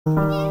In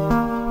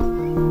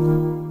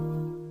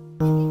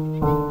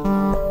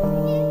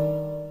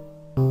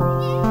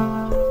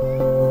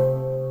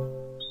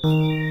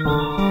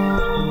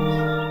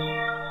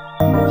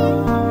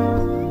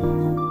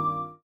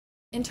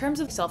terms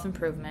of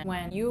self-improvement,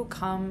 when you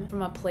come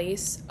from a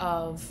place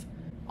of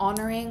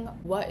honoring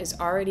what is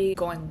already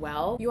going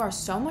well, you are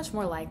so much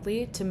more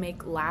likely to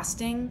make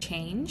lasting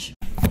change.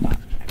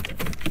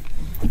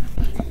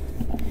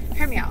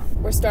 Hear me out.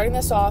 We're starting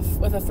this off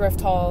with a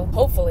thrift haul.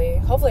 Hopefully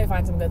I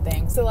find some good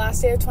things. It's the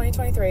last day of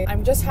 2023.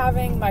 I'm just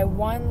having my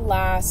one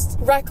last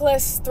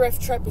reckless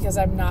thrift trip because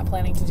I'm not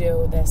planning to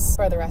do this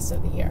for the rest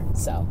of the year.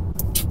 So,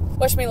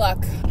 wish me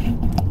luck. Right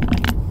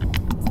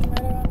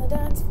around the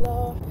dance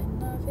floor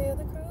and I feel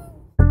the groove.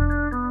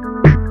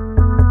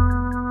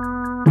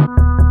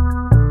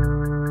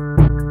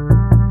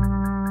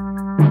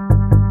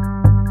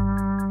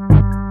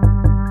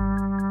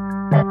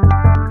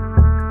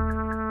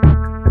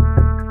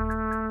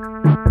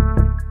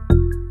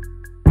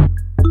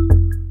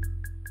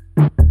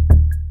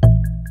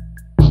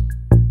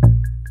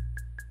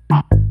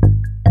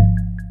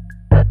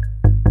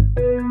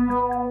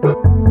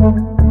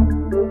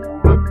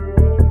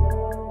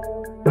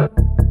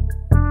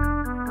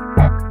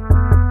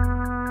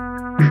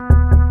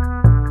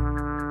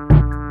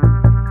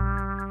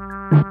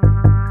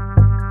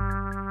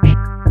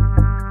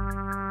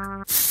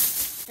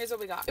 Here's what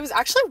we got. It was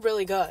actually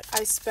really good.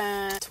 I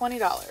spent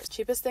 $20.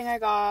 Cheapest thing I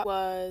got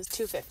was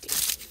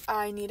 $2.50.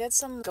 I needed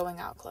some going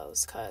out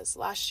clothes because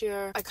last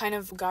year I kind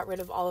of got rid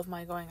of all of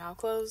my going out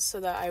clothes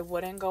so that I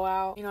wouldn't go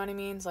out. You know what I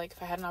mean? It's like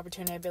if I had an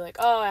opportunity, I'd be like,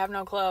 oh, I have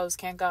no clothes,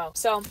 can't go.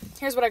 So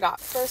here's what I got.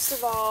 First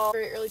of all,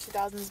 very early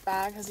 2000s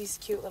bag has these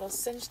cute little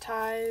cinch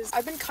ties.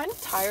 I've been kind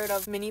of tired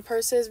of mini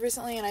purses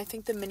recently, and I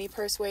think the mini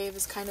purse wave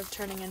is kind of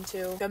turning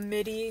into the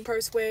midi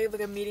purse wave,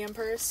 like a medium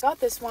purse. Got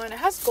this one. It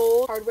has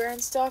gold hardware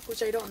and stuff,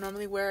 which I don't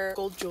normally wear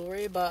gold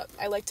jewelry, but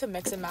I like to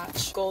mix and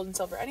match gold and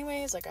silver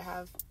anyways, like I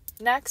have.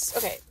 Next,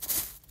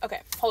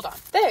 okay, hold on.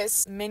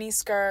 This mini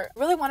skirt,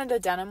 really wanted a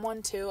denim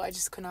one too. I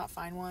just could not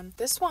find one.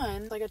 This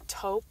one, like a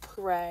taupe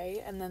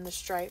gray, and then the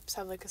stripes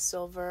have like a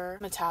silver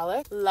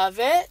metallic. Love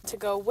it. To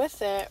go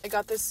with it, I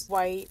got this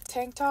white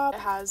tank top.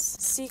 It has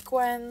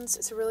sequins.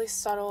 It's a really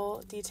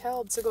subtle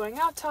detail. It's a going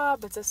out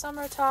top. It's a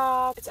summer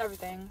top. It's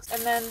everything.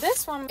 And then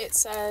this one, it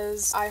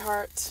says I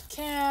heart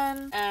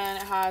can, and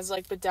it has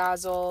like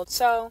bedazzled.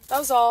 So that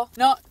was all.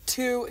 Not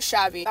too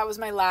shabby. That was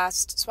my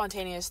last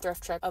spontaneous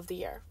thrift trip of the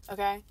year.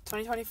 Okay,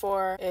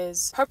 2024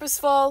 is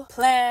purposeful,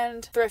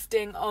 planned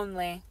thrifting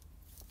only.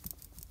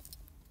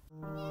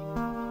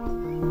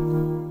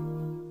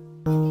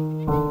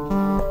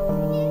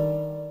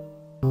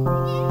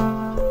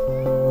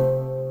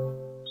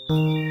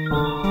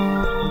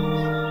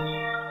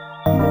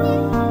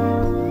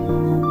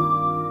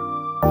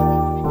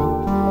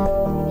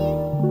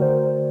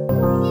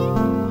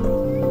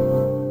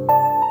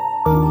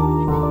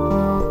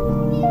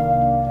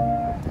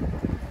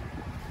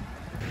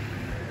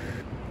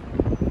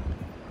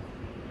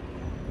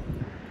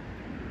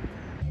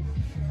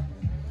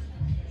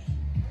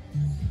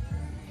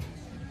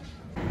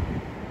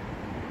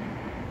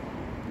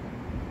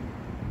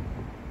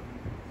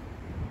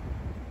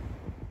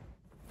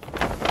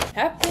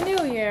 Happy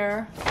New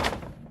Year!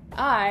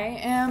 I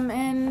am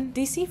in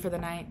DC for the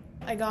night.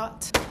 I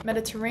got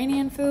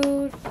Mediterranean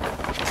food.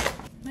 Oh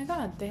my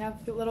god, they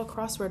have a little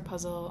crossword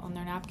puzzle on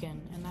their napkin,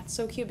 and that's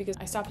so cute because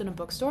I stopped in a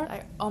bookstore.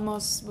 I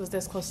almost was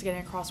this close to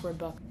getting a crossword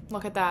book.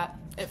 Look at that.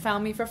 It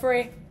found me for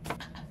free.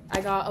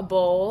 I got a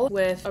bowl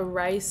with a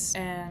rice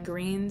and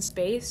greens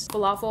base,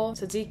 falafel,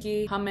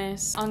 tzatziki,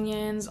 hummus,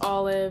 onions,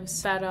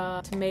 olives,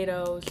 feta,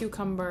 tomatoes,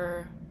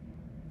 cucumber.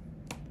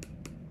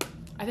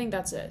 I think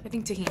that's it. I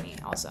think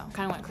tahini also.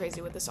 Kind of went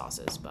crazy with the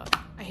sauces, but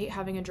I hate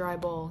having a dry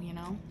bowl, you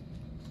know?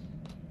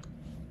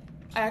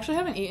 I actually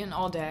haven't eaten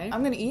all day.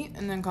 I'm gonna eat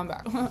and then come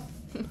back.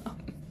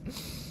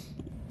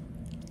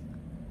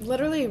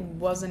 Literally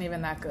wasn't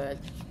even that good.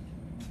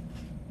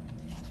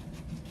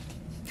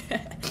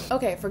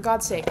 Okay, for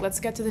God's sake, let's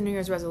get to the New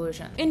Year's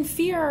resolution. In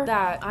fear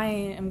that I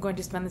am going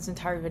to spend this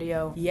entire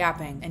video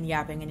yapping and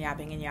yapping and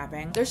yapping and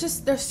yapping,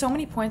 there's so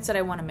many points that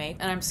I want to make,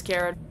 and I'm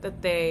scared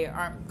that they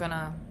aren't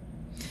gonna...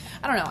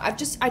 I don't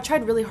know, I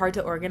tried really hard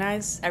to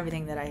organize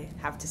everything that I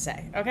have to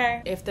say,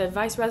 okay? If the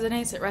advice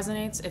resonates, it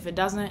resonates. If it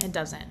doesn't, it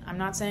doesn't. I'm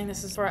not saying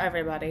this is for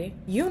everybody.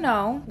 You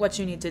know what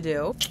you need to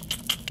do.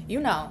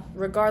 You know,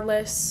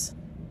 regardless,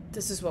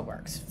 this is what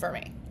works for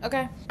me,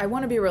 okay? I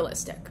want to be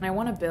realistic, and I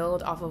want to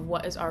build off of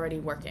what is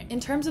already working. In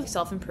terms of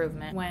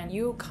self-improvement, when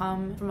you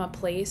come from a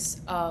place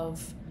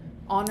of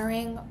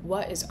honoring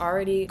what is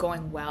already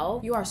going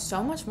well, you are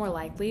so much more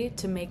likely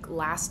to make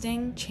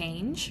lasting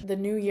change. The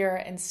new year,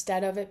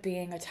 instead of it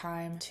being a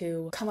time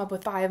to come up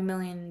with 5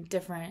 million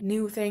different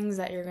new things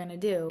that you're gonna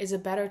do, is a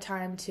better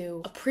time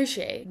to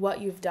appreciate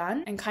what you've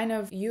done and kind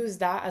of use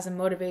that as a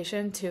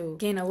motivation to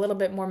gain a little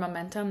bit more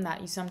momentum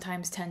that you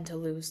sometimes tend to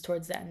lose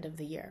towards the end of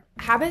the year.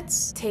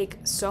 Habits take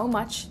so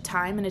much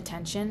time and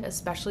attention,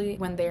 especially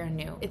when they are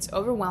new. It's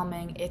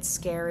overwhelming, it's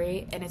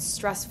scary, and it's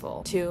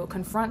stressful to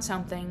confront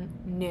something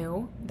new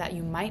new that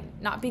you might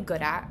not be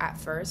good at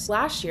first.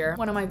 Last year,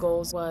 one of my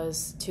goals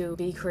was to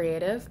be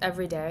creative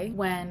every day.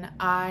 When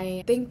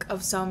I think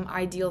of some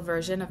ideal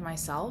version of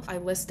myself, I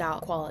list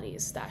out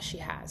qualities that she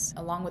has.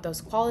 Along with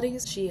those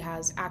qualities, she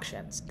has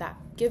actions that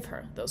give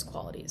her those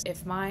qualities.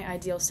 If my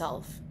ideal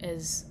self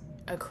is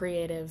a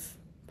creative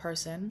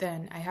person,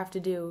 then I have to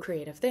do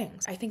creative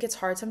things. I think it's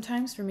hard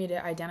sometimes for me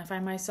to identify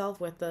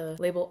myself with the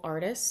label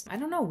artist. I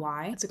don't know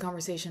why. It's a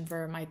conversation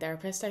for my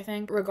therapist, I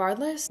think.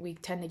 Regardless, we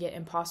tend to get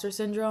imposter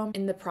syndrome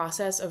in the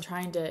process of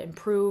trying to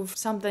improve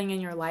something in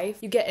your life.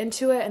 You get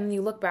into it and then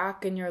you look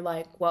back and you're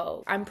like,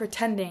 whoa, I'm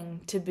pretending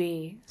to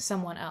be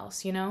someone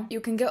else, you know? You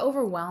can get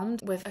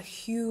overwhelmed with a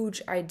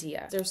huge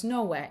idea. There's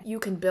no way you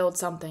can build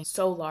something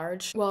so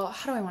large. Well,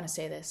 how do I want to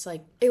say this?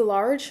 Like, a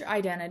large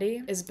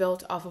identity is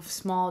built off of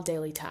small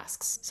daily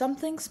tasks.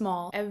 Something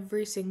small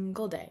every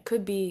single day.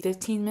 Could be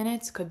 15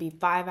 minutes, could be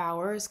 5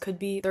 hours, could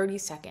be 30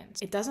 seconds.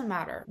 It doesn't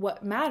matter.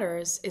 What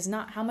matters is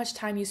not how much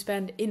time you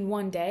spend in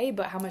one day,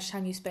 but how much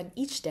time you spend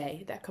each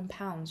day that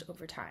compounds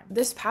over time.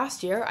 This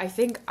past year, I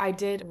think I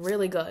did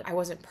really good. I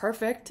wasn't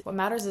perfect. What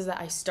matters is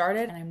that I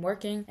started and I'm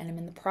working and I'm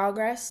in the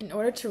progress. In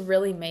order to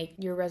really make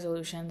your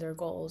resolutions or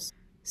goals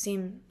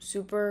seem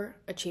super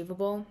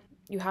achievable,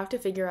 you have to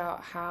figure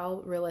out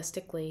how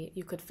realistically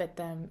you could fit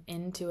them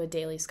into a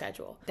daily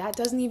schedule. That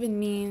doesn't even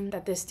mean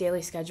that this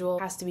daily schedule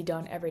has to be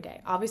done every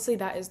day. Obviously,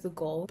 that is the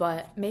goal,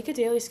 but make a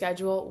daily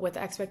schedule with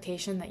the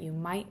expectation that you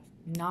might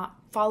not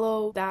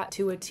follow that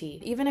to a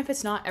T. Even if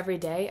it's not every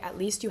day, at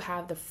least you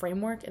have the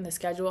framework in the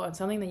schedule and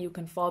something that you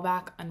can fall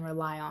back and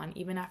rely on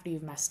even after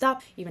you've messed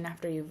up, even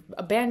after you've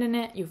abandoned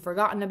it, you've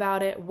forgotten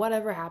about it,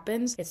 whatever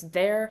happens, it's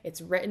there, it's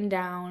written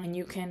down, and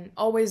you can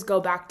always go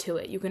back to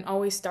it. You can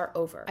always start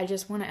over. I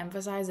just want to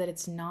emphasize that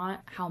it's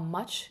not how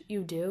much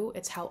you do,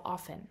 it's how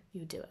often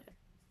you do it.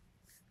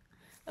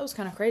 That was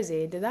kind of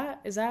crazy.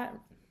 Is that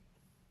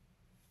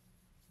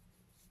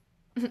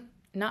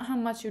not how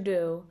much you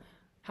do,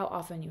 how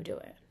often you do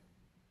it.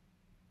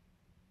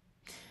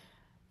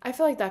 I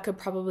feel like that could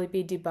probably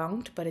be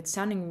debunked, but it's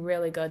sounding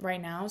really good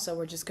right now, so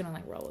we're just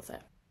gonna roll with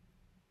it.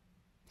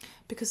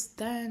 Because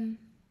then,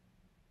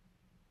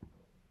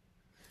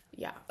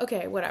 yeah,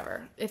 okay,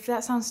 whatever. If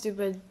that sounds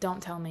stupid,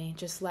 don't tell me.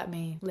 Just let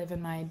me live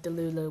in my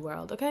Delulu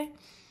world, okay?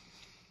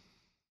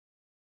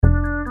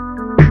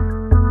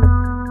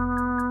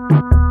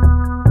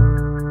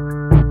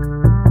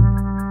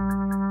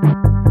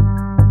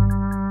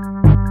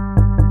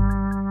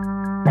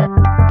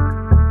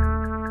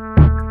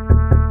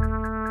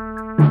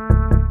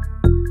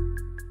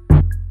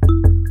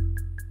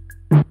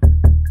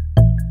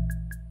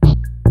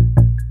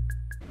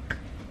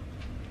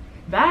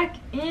 Back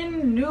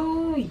in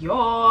New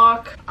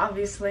York.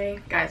 Obviously,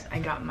 guys, I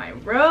got my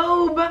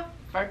robe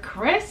for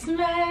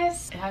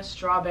Christmas. It has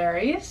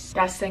strawberries.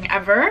 Best thing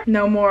ever.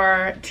 No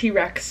more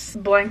T-Rex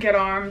blanket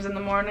arms in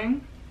the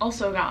morning.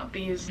 Also got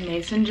these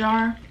mason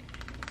jar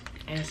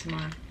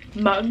ASMR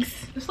mugs.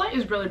 This light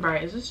is really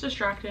bright. Is this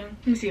distracting?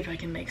 Let me see if I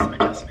can make some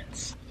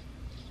adjustments.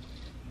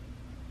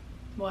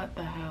 What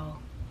the hell?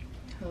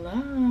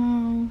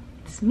 Hello?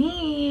 It's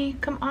me.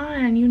 Come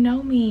on, you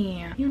know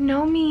me. You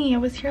know me. I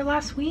was here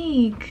last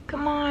week.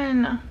 Come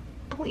on,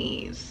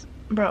 please.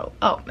 Bro.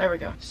 Oh, there we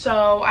go.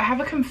 So I have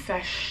a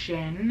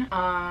confession.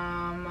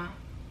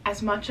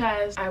 As much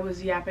as I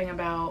was yapping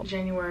about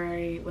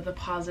January with a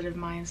positive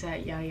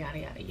mindset, yada, yada,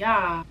 yada,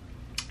 yada.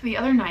 The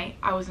other night,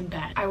 I was in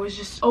bed. I was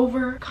just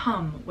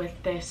overcome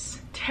with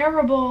this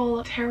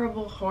terrible,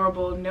 terrible,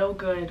 horrible, no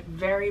good,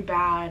 very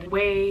bad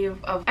wave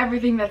of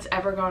everything that's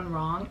ever gone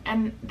wrong.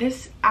 And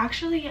this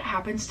actually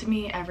happens to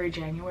me every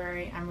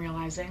January, I'm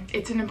realizing.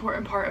 It's an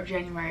important part of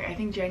January. I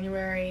think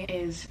January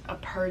is a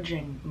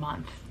purging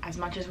month. As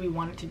much as we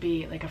want it to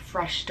be like a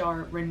fresh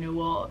start,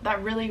 renewal,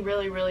 that really,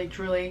 really, really,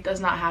 truly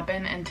does not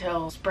happen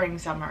until spring,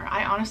 summer.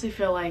 I honestly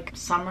feel like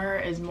summer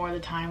is more the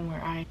time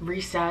where I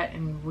reset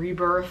and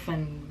rebirth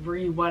and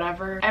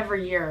whatever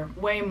every year,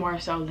 way more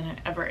so than it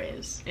ever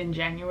is in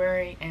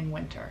January and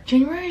winter.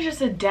 January is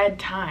just a dead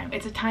time.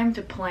 It's a time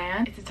to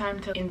plan, it's a time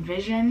to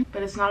envision,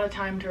 but it's not a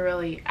time to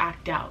really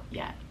act out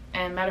yet.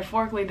 And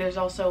metaphorically, there's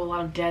also a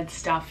lot of dead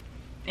stuff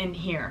in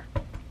here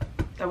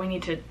that we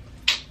need to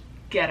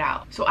get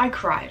out. So I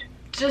cried.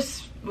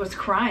 Just was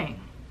crying.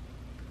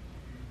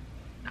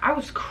 I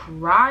was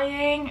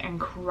crying and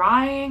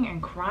crying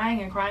and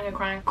crying and crying and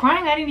crying.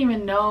 Crying, I didn't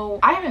even know.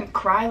 I haven't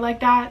cried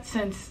like that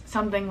since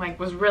something like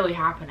was really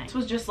happening. This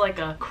was just like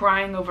a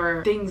crying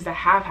over things that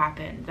have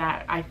happened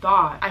that I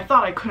thought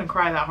I couldn't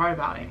cry that hard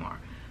about anymore.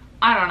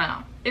 I don't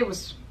know. It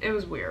was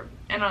weird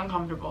and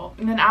uncomfortable.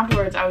 And then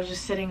afterwards, I was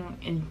just sitting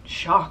in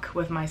shock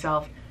with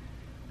myself.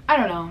 I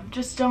don't know,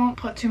 just don't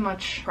put too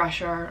much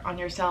pressure on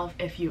yourself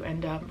if you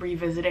end up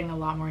revisiting a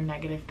lot more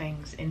negative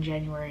things in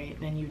January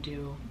than you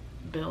do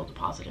build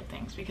positive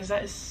things, because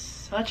that is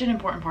such an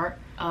important part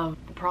of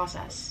the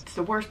process. It's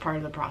the worst part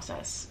of the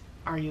process.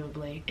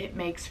 arguably, it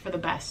makes for the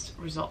best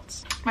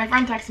results. My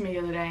friend texted me the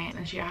other day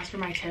and she asked for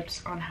my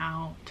tips on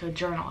how to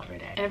journal every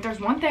day. And if there's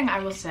one thing I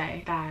will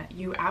say that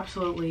you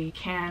absolutely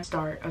can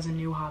start as a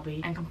new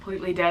hobby and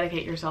completely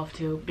dedicate yourself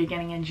to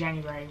beginning in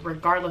January,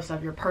 regardless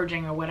of your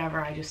purging or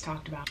whatever I just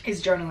talked about,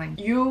 is journaling.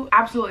 You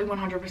absolutely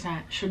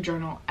 100% should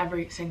journal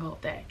every single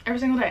day. Every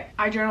single day.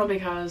 I journal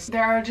because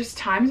there are just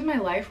times in my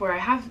life where I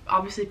have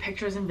obviously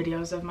pictures and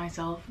videos of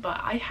myself, but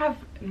I have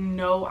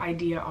no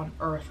idea on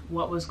earth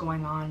what was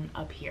going on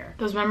up here.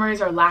 Those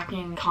memories are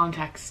lacking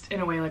context in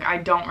a way. Like, I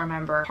don't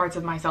remember parts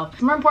of myself.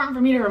 It's more important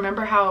for me to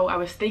remember how I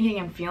was thinking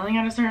and feeling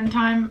at a certain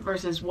time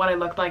versus what I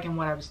looked like and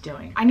what I was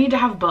doing. I need to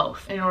have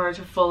both in order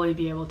to fully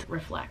be able to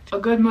reflect. A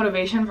good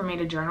motivation for me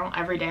to journal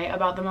every day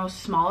about the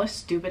most smallest,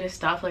 stupidest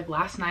stuff. Like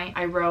last night,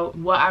 I wrote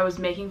what I was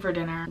making for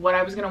dinner, what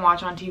I was gonna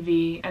watch on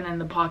TV, and then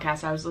the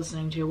podcast I was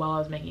listening to while I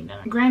was making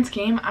dinner. Grand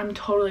scheme, I'm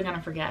totally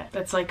gonna forget.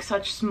 That's like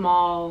such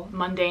small,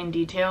 mundane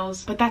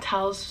details, but that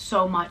tells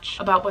so much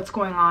about what's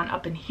going on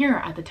up in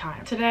here at the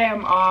time. Today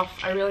I'm off.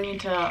 I really need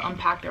to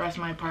unpack the rest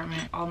of my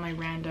apartment, all my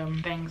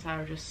random things that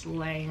are just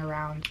laying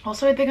around.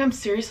 Also, I think I'm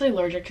seriously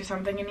allergic to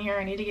something in here.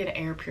 I need to get an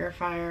air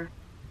purifier.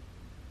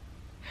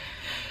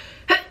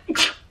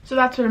 So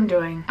that's what I'm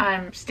doing.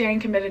 I'm staying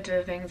committed to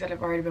the things that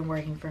have already been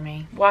working for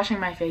me. Washing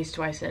my face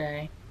twice a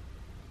day.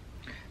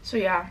 So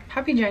yeah,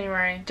 happy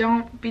January.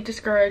 Don't be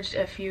discouraged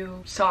if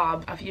you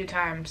sob a few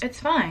times.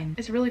 It's fine.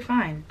 It's really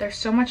fine. There's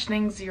so much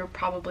things you're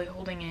probably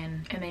holding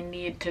in and they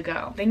need to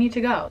go. They need to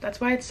go. That's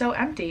why it's so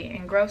empty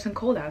and gross and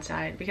cold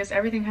outside, because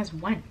everything has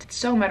went. It's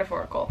so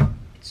metaphorical.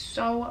 It's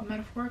so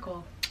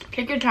metaphorical.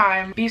 Take your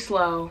time. Be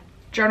slow.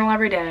 Journal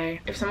every day.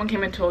 If someone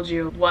came and told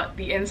you what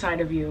the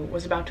inside of you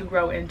was about to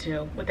grow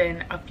into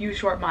within a few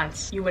short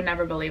months, you would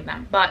never believe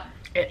them. But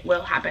it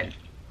will happen.